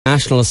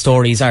international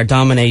stories are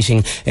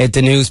dominating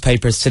the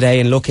newspapers today,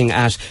 and looking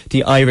at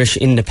the Irish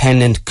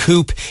independent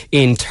coup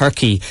in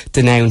Turkey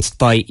denounced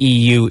by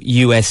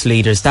EU-US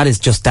leaders. That is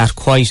just that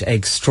quite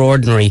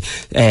extraordinary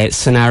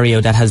scenario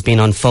that has been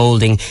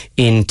unfolding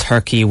in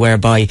Turkey,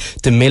 whereby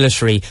the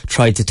military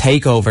tried to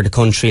take over the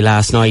country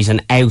last night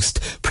and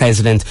oust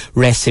President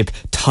Recep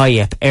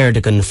Tayyip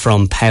Erdogan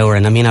from power.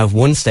 And I mean, at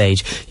one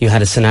stage you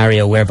had a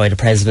scenario whereby the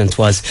president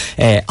was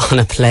on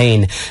a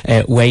plane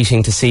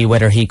waiting to see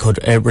whether he could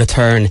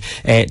return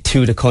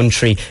to the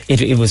country.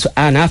 It was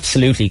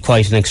absolutely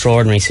quite an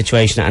extraordinary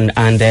situation,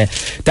 and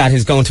that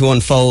is going to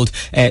unfold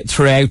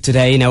throughout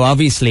today. Now,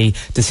 obviously,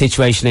 the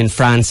situation in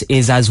France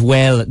is as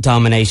well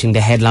dominating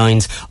the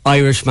headlines.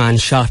 Irishman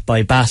shot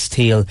by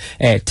Bastille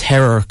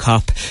terror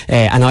cop.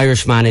 An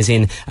Irishman is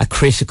in a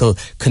critical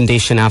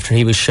condition after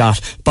he was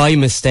shot by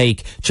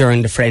mistake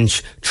during the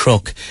French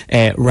truck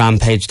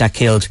rampage that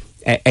killed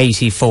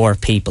 84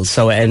 people.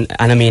 So, and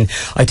I mean,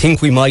 I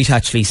think we might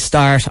actually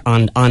start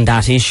on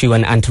that issue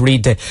and to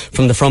read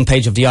from the front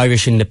page of the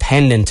Irish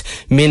Independent,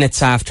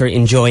 minutes after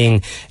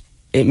enjoying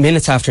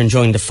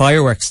the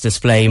fireworks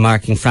display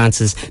marking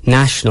France's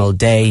National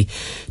Day,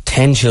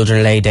 10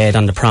 children lay dead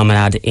on the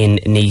promenade in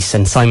Nice.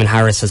 And Simon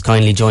Harris has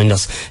kindly joined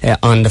us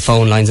on the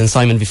phone lines. And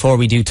Simon, before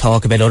we do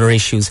talk about other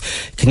issues,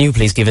 can you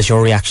please give us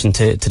your reaction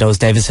to those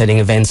devastating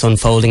events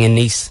unfolding in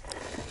Nice?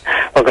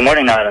 Well, good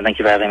morning, Niall, and thank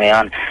you for having me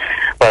on.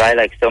 Well, I,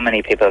 like so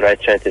many people right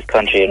throughout this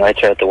country and right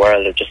throughout the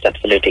world, are just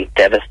absolutely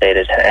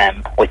devastated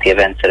with the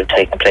events that have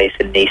taken place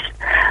in Nice.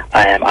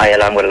 I,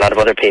 along with a lot of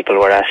other people,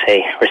 were at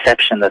a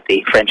reception that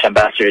the French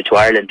ambassador to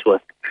Ireland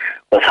was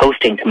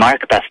hosting to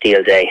mark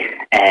Bastille Day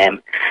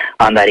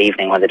on that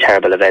evening when the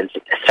terrible events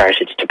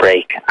started to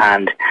break.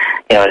 And,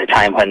 you know, at a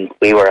time when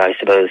we were, I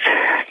suppose,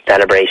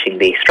 celebrating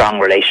the strong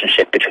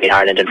relationship between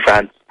Ireland and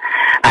France,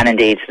 and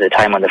indeed at the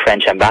time when the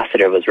French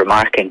ambassador was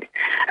remarking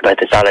about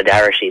the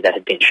solidarity that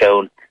had been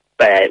shown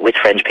with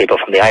French people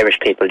from the Irish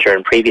people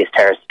during previous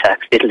terrorist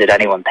attacks, little did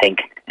anyone think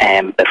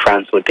that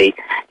France would be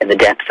in the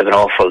depths of an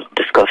awful,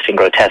 disgusting,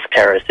 grotesque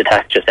terrorist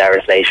attack just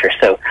hours later.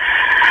 So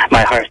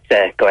my hearts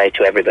go out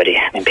to everybody.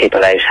 I mean,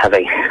 people out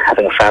having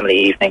a family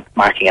evening,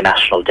 marking a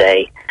national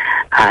day,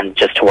 and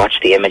just to watch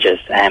the images,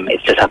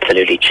 it's just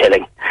absolutely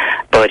chilling.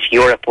 But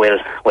Europe will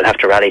have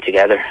to rally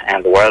together,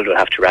 and the world will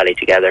have to rally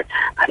together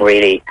and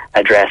really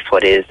address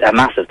what is a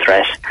massive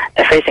threat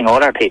facing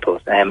all our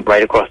peoples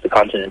right across the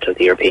continent of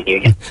the European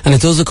Union. And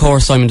it does, of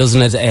course, Simon,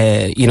 doesn't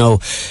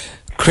it,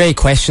 create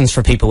questions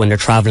for people when they're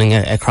travelling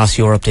across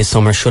Europe this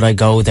summer. Should I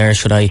go there?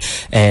 Should I,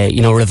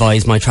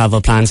 revise my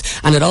travel plans?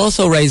 And it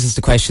also raises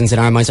the questions in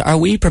our minds: are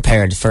we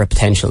prepared for a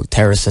potential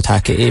terrorist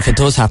attack if it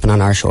does happen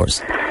on our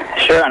shores?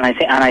 Sure, and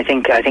I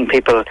think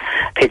people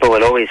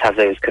will always have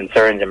those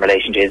concerns in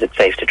relation to is it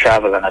safe to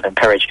travel, and I'd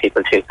encourage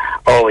people to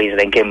always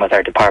link in with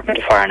our Department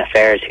of Foreign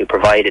Affairs, who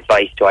provide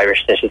advice to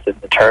Irish citizens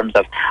in terms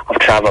of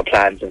travel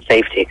plans and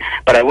safety.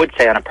 But I would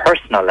say on a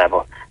personal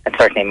level, and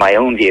certainly my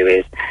own view,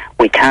 is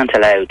we can't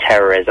allow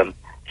terrorism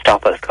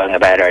stop us going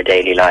about our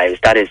daily lives.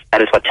 That is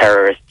what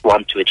terrorists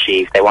want to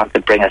achieve. They want to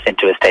bring us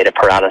into a state of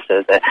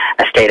paralysis,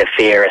 a state of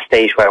fear, a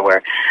state where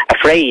we're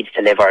afraid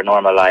to live our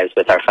normal lives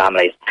with our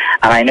families.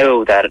 And I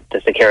know that the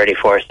security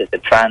forces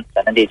in France,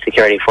 and indeed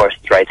security forces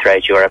right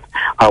throughout Europe,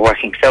 are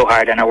working so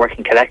hard and are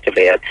working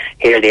collectively.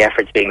 Here the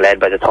efforts being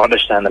led by the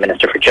Tánaiste and the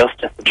Minister for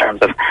Justice in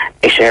terms of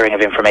a sharing of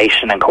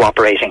information and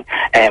cooperating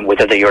with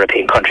other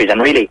European countries.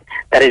 And really,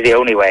 that is the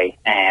only way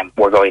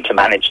we're going to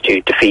manage to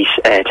defeat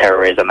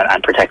terrorism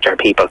and protect our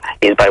people,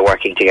 is by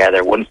working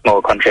together. One small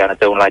country on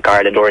its own like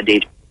Ireland, or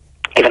indeed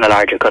even a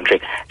larger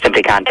country,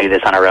 simply can't do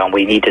this on our own.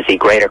 We need to see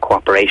greater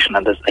cooperation,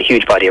 and there's a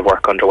huge body of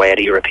work underway at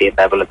a European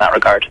level in that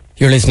regard.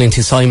 You're listening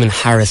to Simon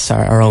Harris,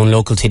 our own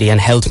local TD and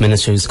Health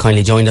Minister, who's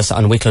kindly joined us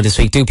on Wicklow this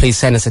week. Do please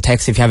send us a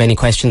text if you have any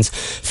questions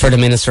for the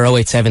Minister,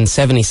 087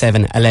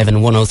 77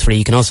 11 103.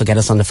 You can also get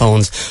us on the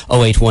phones,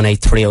 0818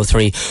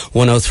 303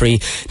 103.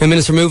 Now,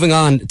 Minister, moving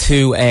on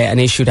to an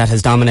issue that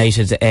has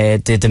dominated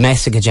the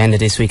domestic agenda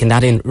this week, and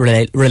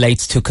that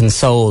relates to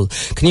Console.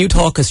 Can you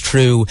talk us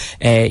through,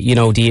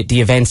 the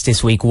events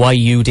this week, why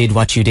you did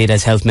what you did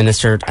as Health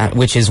Minister,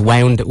 which is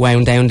wound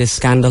down this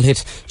scandal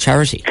hit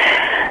charity?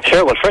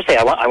 Sure. Well, firstly,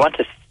 I want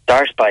to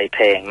start by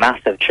paying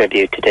massive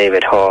tribute to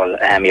David Hall.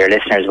 Your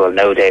listeners will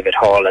know David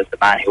Hall as the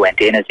man who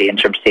went in as the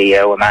interim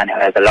CEO, a man who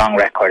has a long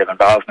record of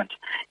involvement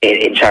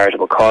in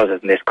charitable causes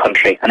in this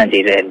country and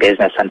indeed in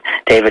business. And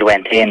David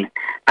went in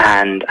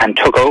and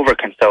took over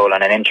Console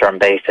on an interim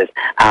basis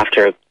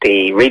after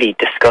the really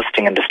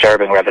disgusting and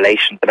disturbing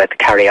revelations about the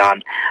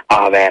carry-on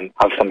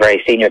of some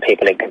very senior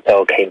people in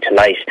Console came to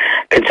light.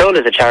 Console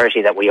is a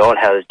charity that we all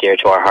held dear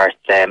to our hearts.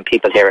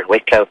 People here in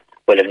Wicklow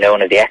will have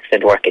known of the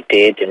excellent work it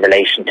did in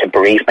relation to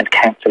bereavement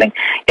counselling,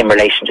 in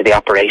relation to the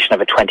operation of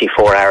a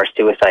 24-hour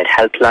suicide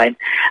helpline.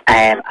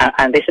 And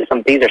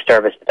these are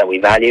services that we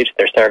valued.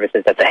 They're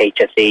services that the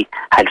HSE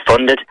had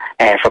funded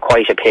for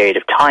quite a period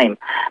of time.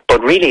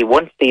 But really,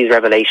 once these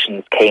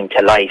revelations came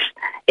to light,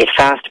 it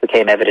fast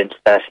became evident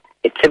that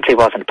it simply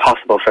wasn't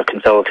possible for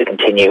Console to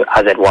continue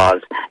as it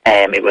was.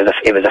 It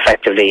was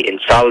effectively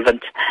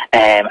insolvent,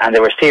 and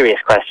there were serious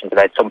questions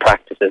about some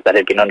practices that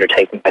had been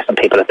undertaken by some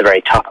people at the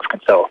very top of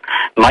Console.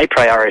 My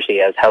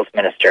priority as Health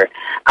Minister,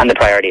 and the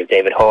priority of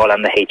David Hall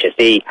and the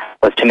HSE,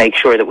 was to make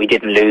sure that we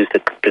didn't lose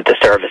the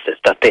services,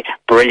 that the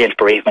brilliant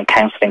bereavement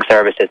counselling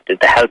services, the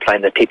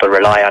helpline that people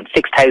rely on,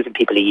 6,000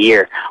 people a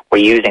year were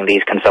using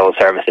these Console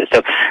services.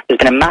 So there's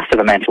been a massive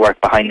amount of work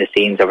behind the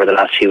scenes over the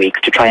last few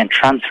weeks to try and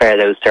transfer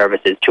those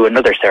services to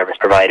another service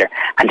provider,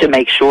 and to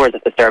make sure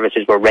that the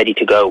services were ready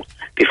to go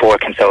before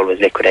Console was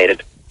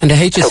liquidated. And the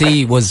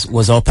HSE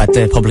was up at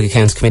the Public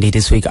Accounts Committee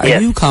this week. Are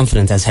you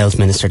confident as Health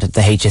Minister that the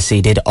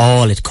HSE did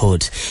all it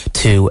could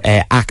to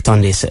act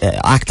on this,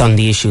 act on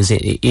the issues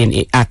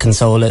at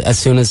Console as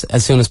soon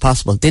as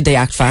possible? Did they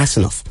act fast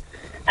enough?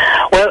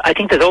 Well, I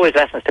think there's always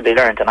lessons to be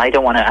learned, and I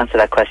don't want to answer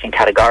that question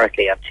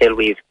categorically until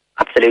we've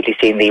absolutely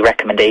seen the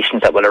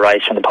recommendations that will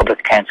arise from the Public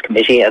Accounts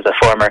Committee. As a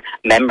former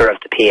member of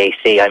the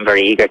PAC, I'm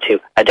very eager to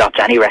adopt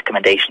any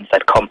recommendations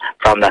that come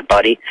from that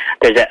body.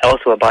 There's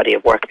also a body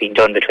of work being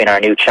done between our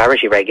new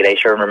charity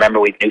regulator, and remember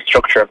we've a new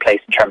structure in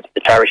place in terms of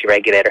the charity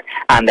regulator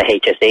and the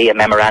HSE, a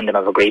memorandum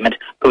of agreement,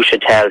 who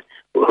should tell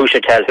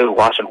who,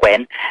 what and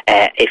when,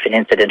 if an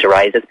incident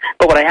arises.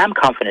 But what I am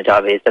confident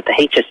of is that the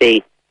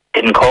HSE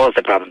didn't cause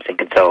the problems in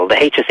Console. The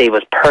HSE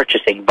was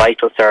purchasing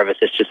vital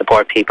services to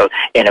support people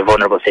in a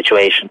vulnerable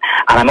situation.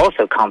 And I'm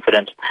also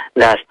confident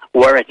that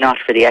were it not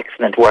for the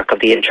excellent work of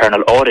the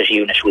internal audit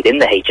unit within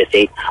the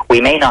HSE, we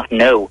may not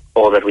know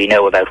all that we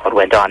know about what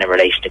went on in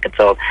relation to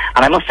Console.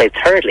 And I must say,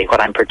 thirdly,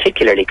 what I'm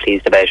particularly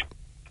pleased about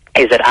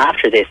is that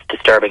after this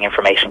disturbing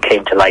information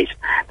came to light,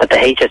 that the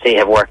HSE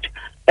have worked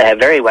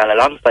very well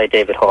alongside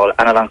David Hall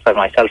and alongside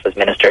myself as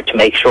Minister to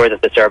make sure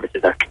that the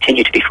services are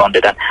continue to be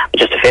funded. And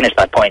just to finish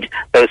that point,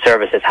 those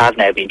services have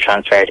now been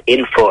transferred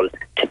in full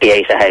to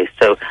Pieta House.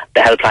 So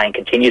the helpline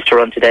continues to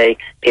run today.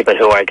 People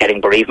who are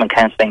getting bereavement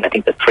counselling, I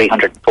think there's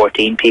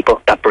 314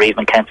 people, that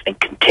bereavement counselling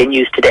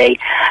continues today.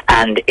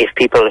 And if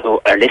people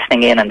who are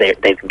listening in and they've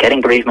been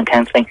getting bereavement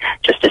counselling,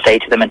 just to say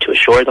to them and to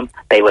assure them,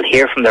 they will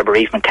hear from their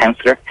bereavement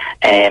counsellor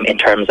in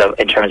terms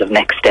of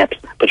next steps.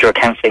 But your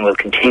counselling will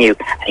continue,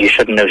 and you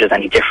shouldn't notice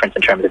any difference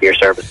in terms of your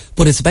service.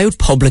 But it's about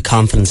public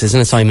confidence, isn't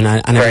it, Simon?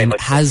 And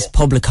has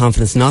public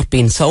confidence not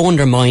been so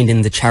undermined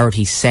in the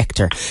charity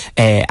sector?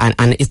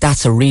 And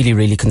that's a really,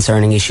 really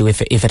concerning issue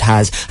if it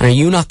has. And are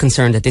you not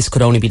concerned that this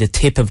could only be the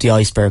tip of the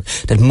iceberg,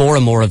 that more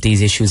and more of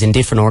these issues in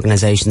different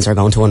organisations are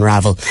going to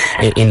unravel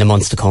in the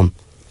months to come?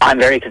 I'm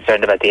very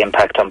concerned about the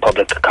impact on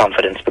public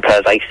confidence,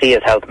 because I see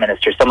as Health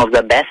Minister some of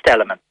the best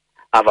elements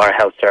of our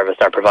health service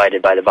are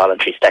provided by the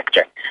voluntary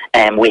sector.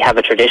 We have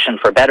a tradition,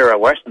 for better or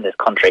worse in this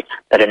country,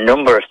 that a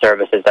number of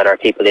services that our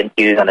people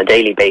use on a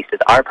daily basis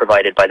are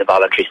provided by the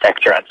voluntary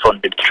sector and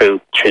funded through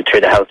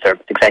the Health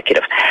Service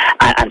Executive.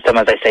 And some,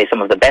 as I say,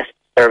 some of the best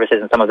services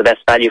and some of the best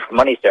value for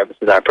money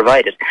services are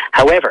provided.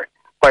 However,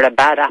 where a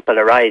bad apple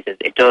arises,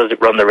 it does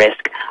run the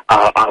risk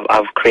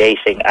of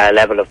creating a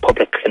level of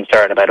public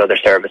concern about other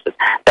services.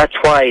 That's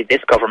why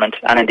this government,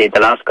 and indeed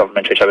the last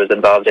government which I was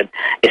involved in,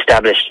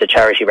 established the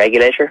charity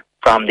regulator.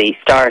 From the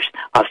start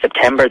of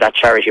September, that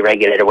charity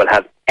regulator will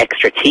have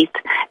extra teeth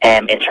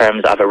in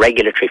terms of a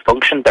regulatory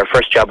function. Their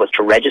first job was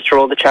to register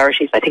all the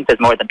charities. I think there's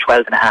more than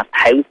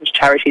 12,500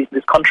 charities in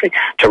this country.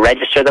 To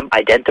register them,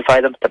 identify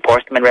them,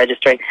 support them in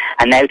registering,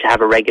 and now to have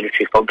a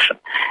regulatory function.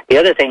 The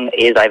other thing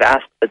is I've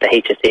asked that the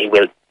HSE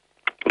will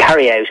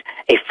carry out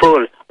a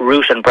full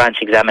root and branch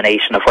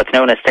examination of what's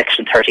known as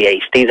Section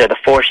 38. These are the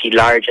 40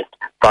 largest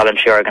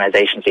voluntary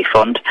organisations we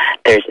fund.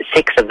 There's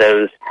 6 of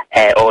those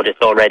audits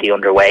already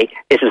underway.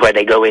 This is where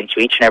they go into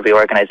each and every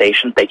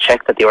organisation. They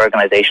check that the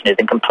organisation is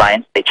in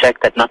compliance. They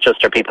check that not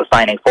just are people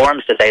signing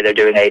forms to say they're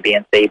doing A, B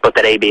and C, but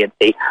that A, B and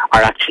C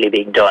are actually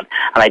being done.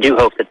 And I do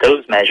hope that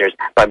those measures,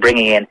 by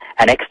bringing in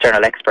an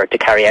external expert to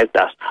carry out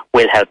that,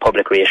 will help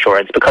public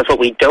reassurance. Because what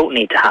we don't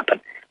need to happen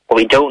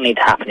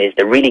is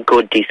the really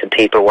good, decent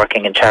people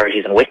working in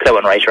charities in Wicklow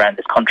and right around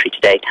this country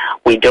today.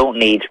 We don't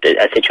need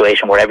a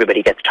situation where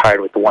everybody gets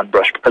tired with the one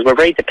brush, because we're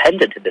very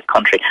dependent in this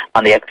country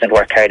on the excellent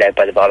work carried out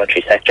by the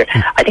voluntary sector.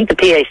 I think the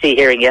PAC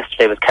hearing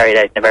yesterday was carried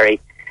out in a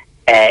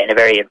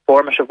very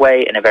informative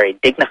way, in a very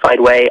dignified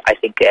way. I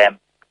think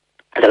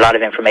there's a lot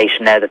of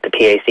information now that the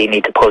PAC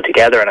need to pull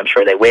together, and I'm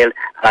sure they will. And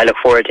I look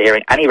forward to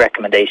hearing any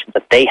recommendations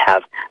that they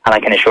have, and I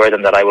can assure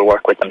them that I will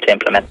work with them to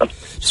implement them.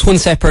 Just one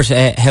separate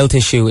health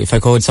issue, if I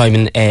could,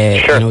 Simon.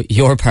 Sure. You know,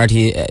 your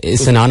party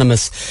is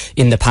synonymous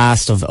in the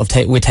past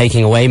with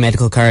taking away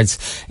medical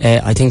cards.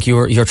 I think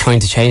you're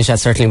trying to change that,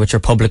 certainly with your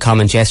public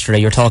comment yesterday.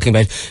 You're talking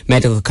about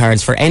medical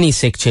cards for any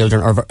sick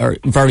children or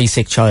very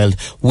sick child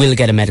will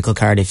get a medical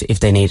card if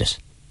they need it.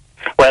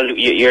 Well,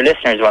 your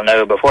listeners will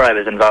know, before I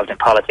was involved in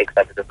politics,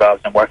 I was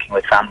involved in working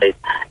with families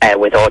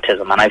with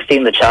autism, and I've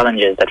seen the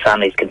challenges that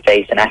families can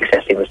face in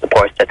accessing the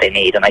supports that they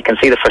need, and I can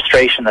see the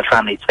frustration that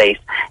families face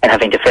in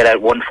having to fill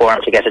out one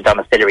form to get a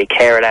domiciliary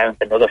care allowance,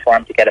 another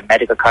form to get a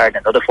medical card,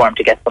 another form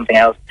to get something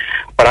else.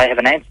 What I have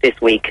announced this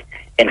week,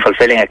 in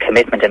fulfilling a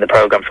commitment in the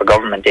programme for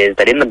government, is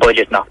that in the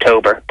budget in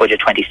October, budget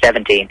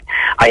 2017,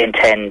 I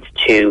intend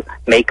to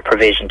make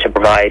provision to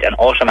provide an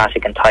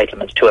automatic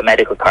entitlement to a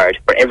medical card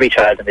for every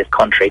child in this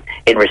country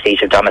in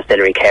receipt of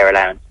domiciliary care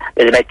allowance.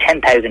 There's about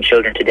 10,000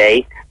 children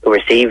today who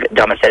receive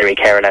domiciliary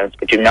care allowance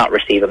but do not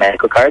receive a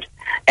medical card.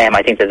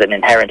 I think there's an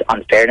inherent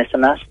unfairness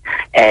in that.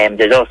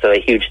 There's also a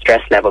huge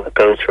stress level that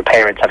goes for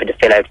parents having to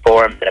fill out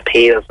forms and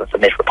appeals and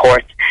submit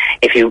reports.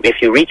 If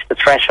you reach the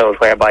threshold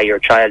whereby your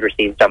child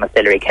receives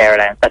domiciliary care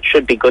allowance, that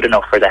should be good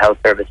enough for the health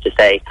service to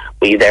say,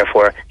 well, you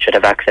therefore should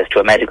have access to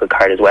a medical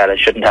card as well, and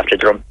shouldn't have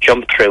to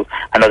jump through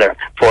another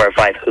 4 or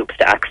 5 hoops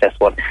to access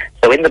one.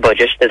 So in the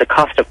budget, there's a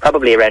cost of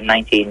probably around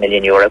 €19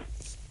 million.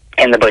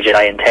 In the budget,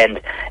 I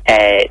intend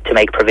to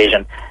make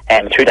provision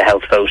through the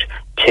health vote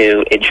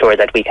to ensure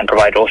that we can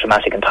provide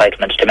automatic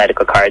entitlement to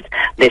medical cards.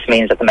 This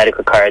means that the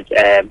medical cards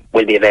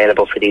will be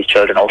available for these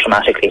children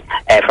automatically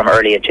from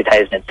early in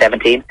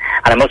 2017.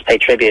 And I must pay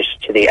tribute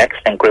to the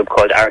excellent group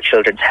called Our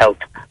Children's Health,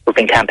 who've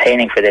been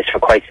campaigning for this for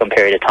quite some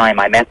period of time.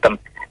 I met them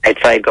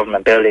outside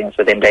government buildings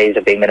within days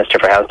of being Minister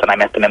for Health, and I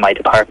met them in my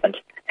department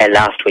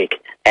last week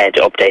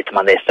to update them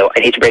on this. So I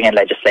need to bring in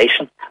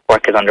legislation.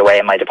 Work is underway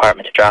in my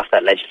department to draft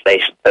that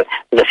legislation. So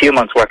there's a few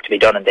months' work to be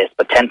done in this,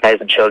 but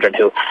 10,000 children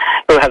who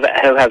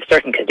have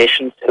certain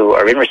conditions, who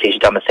are in receipt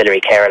of domiciliary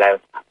care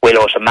allowance,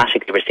 will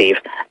automatically receive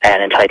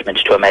an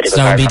entitlement to a medical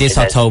card. So it'll be this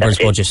October's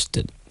budget?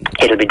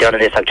 It'll be done in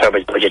this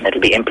October's budget, and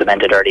it'll be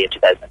implemented early in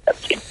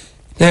 2017.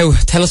 Now,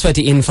 tell us about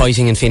the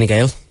infighting in Fine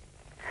Gael.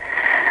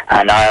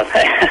 And Niall,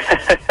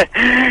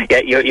 yeah,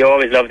 you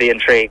always love the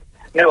intrigue.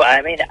 No,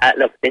 I mean,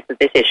 look,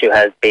 this issue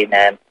has been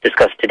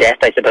discussed to death,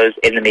 I suppose,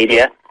 in the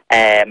media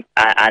and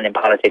in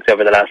politics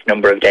over the last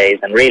number of days.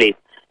 And really,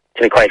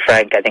 to be quite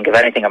frank, I think if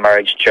anything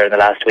emerged during the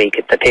last week,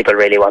 it's that people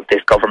really want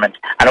this government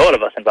and all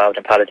of us involved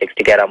in politics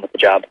to get on with the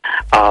job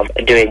of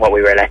doing what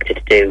we were elected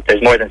to do.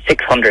 There's more than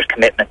 600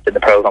 commitments in the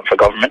programme for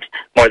government.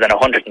 More than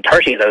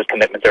 130 of those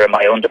commitments are in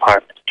my own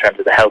department in terms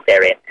of the health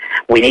area.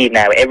 We need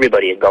now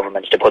everybody in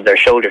government to put their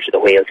shoulder to the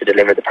wheel to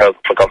deliver the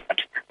programme for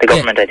government. The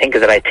government, I think,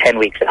 is about 10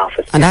 weeks in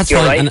office. And that's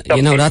fine. Right.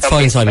 And, that's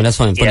fine, Simon, that's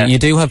fine. But yeah, you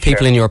do have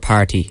people in your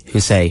party who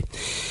say,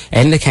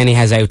 Enda Kenny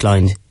has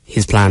outlined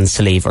his plans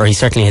to leave, or he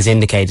certainly has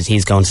indicated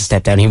he's going to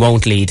step down. He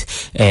won't lead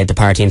the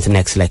party into the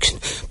next election.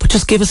 But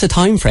just give us a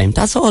time frame.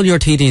 That's all your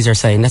TDs are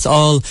saying. That's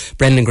all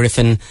Brendan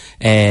Griffin,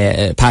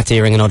 Pat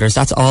Deering and others.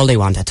 That's all they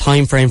want. A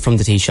time frame from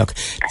the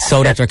Taoiseach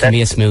so that there can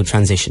be a smooth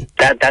transition.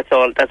 That's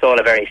all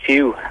a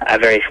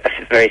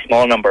very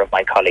small number of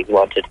my colleagues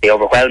wanted. The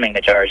overwhelming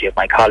majority of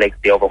my colleagues,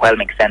 the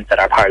overwhelming sense at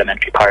our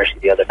parliamentary party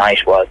the other night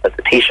was that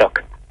the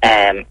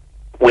Taoiseach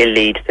will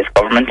lead this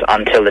government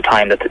until the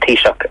time that the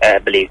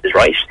Taoiseach believes is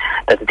right,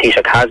 that the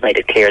Taoiseach has made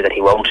it clear that he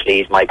won't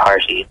lead my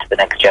party into the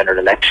next general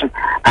election,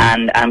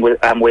 and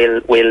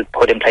will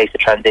put in place a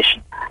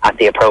transition at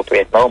the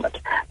appropriate moment.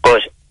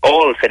 But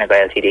all Fine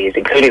Gael TDs,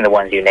 including the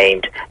ones you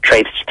named,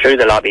 traipsed through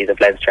the lobbies of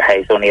Leinster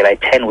House only about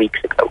 10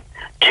 weeks ago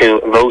to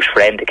vote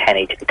for Enda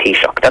Kenny to the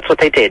Taoiseach. That's what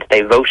they did.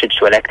 They voted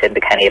to elect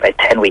Enda Kenny about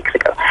 10 weeks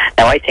ago.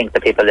 Now, I think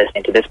the people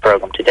listening to this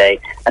programme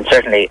today, and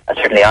certainly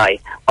I,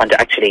 want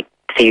to actually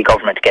see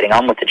government getting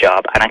on with the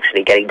job and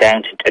actually getting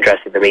down to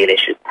addressing the real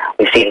issues.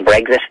 We've seen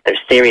Brexit. There's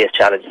serious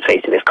challenges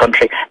facing this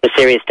country. There's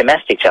serious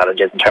domestic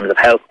challenges in terms of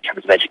health, in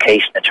terms of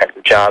education, in terms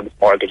of jobs,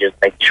 mortgages,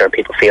 making sure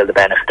people feel the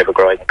benefit of a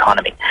growing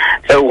economy.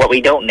 So what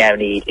we don't now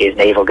need is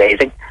navel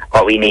gazing.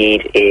 What we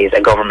need is a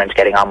government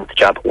getting on with the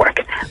job at work.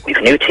 We've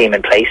a new team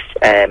in place,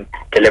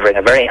 delivering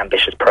a very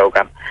ambitious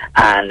programme.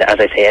 And as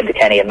I say, Enda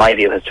Kenny, in my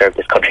view, has served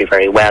this country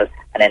very well.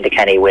 And Enda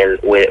Kenny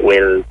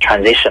will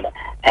transition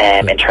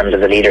in terms of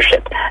the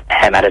leadership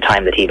at a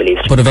time that he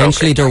believes. But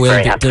eventually there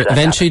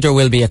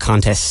will be a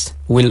contest.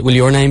 Will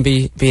your name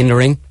be in the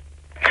ring?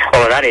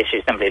 Well, that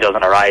issue simply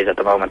doesn't arise at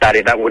the moment.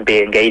 That would be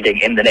engaging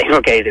in the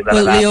navel gazing.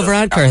 Well, Leo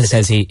Varadkar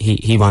says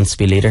he wants to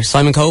be leader.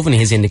 Simon Coveney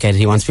has indicated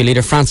he wants to be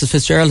leader. Frances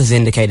Fitzgerald has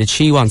indicated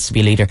she wants to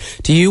be leader.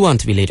 Do you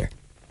want to be leader?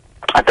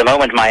 At the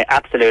moment, my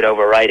absolute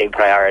overriding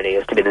priority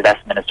is to be the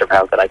best Minister for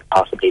Health that I can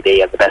possibly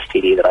be and the best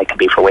TD that I can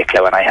be for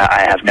Wicklow, and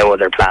I have no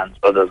other plans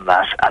other than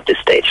that at this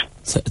stage.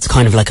 So it's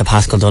kind of like a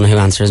Pascal Donoghue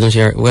answer, isn't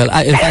it? Well,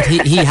 in fact,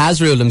 he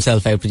has ruled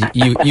himself out, but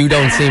you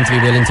don't seem to be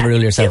willing to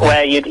rule yourself out.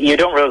 Well, you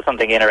don't rule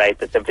something in or out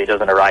that simply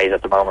doesn't arise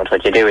at the moment.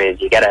 What you do is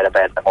you get out of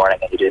bed in the morning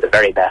and you do the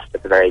very best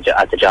at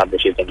the job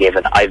that you've been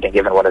given. I've been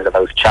given one of the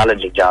most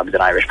challenging jobs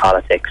in Irish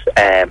politics.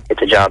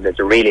 It's a job that's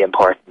really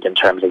important in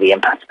terms of the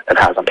impact it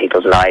has on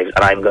people's lives,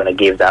 and I'm going to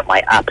give that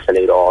my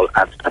absolute all,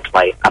 and that's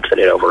my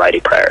absolute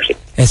overriding priority.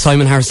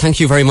 Simon Harris, thank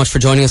you very much for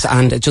joining us,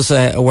 and just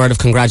a word of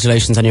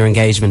congratulations on your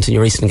engagement, and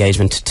your recent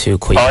engagement to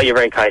Queen. Oh, you're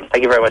very kind.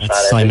 Thank you very much.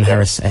 Simon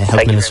Harris,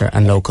 Health Minister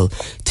and local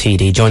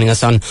TD, joining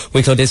us on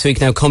Wicklow this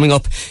week. Now, coming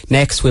up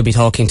next, we'll be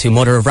talking to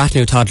mother of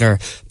Rathnú toddler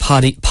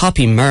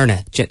Poppy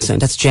Myrna.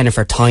 That's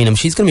Jennifer Tynham.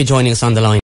 She's going to be joining us on the line.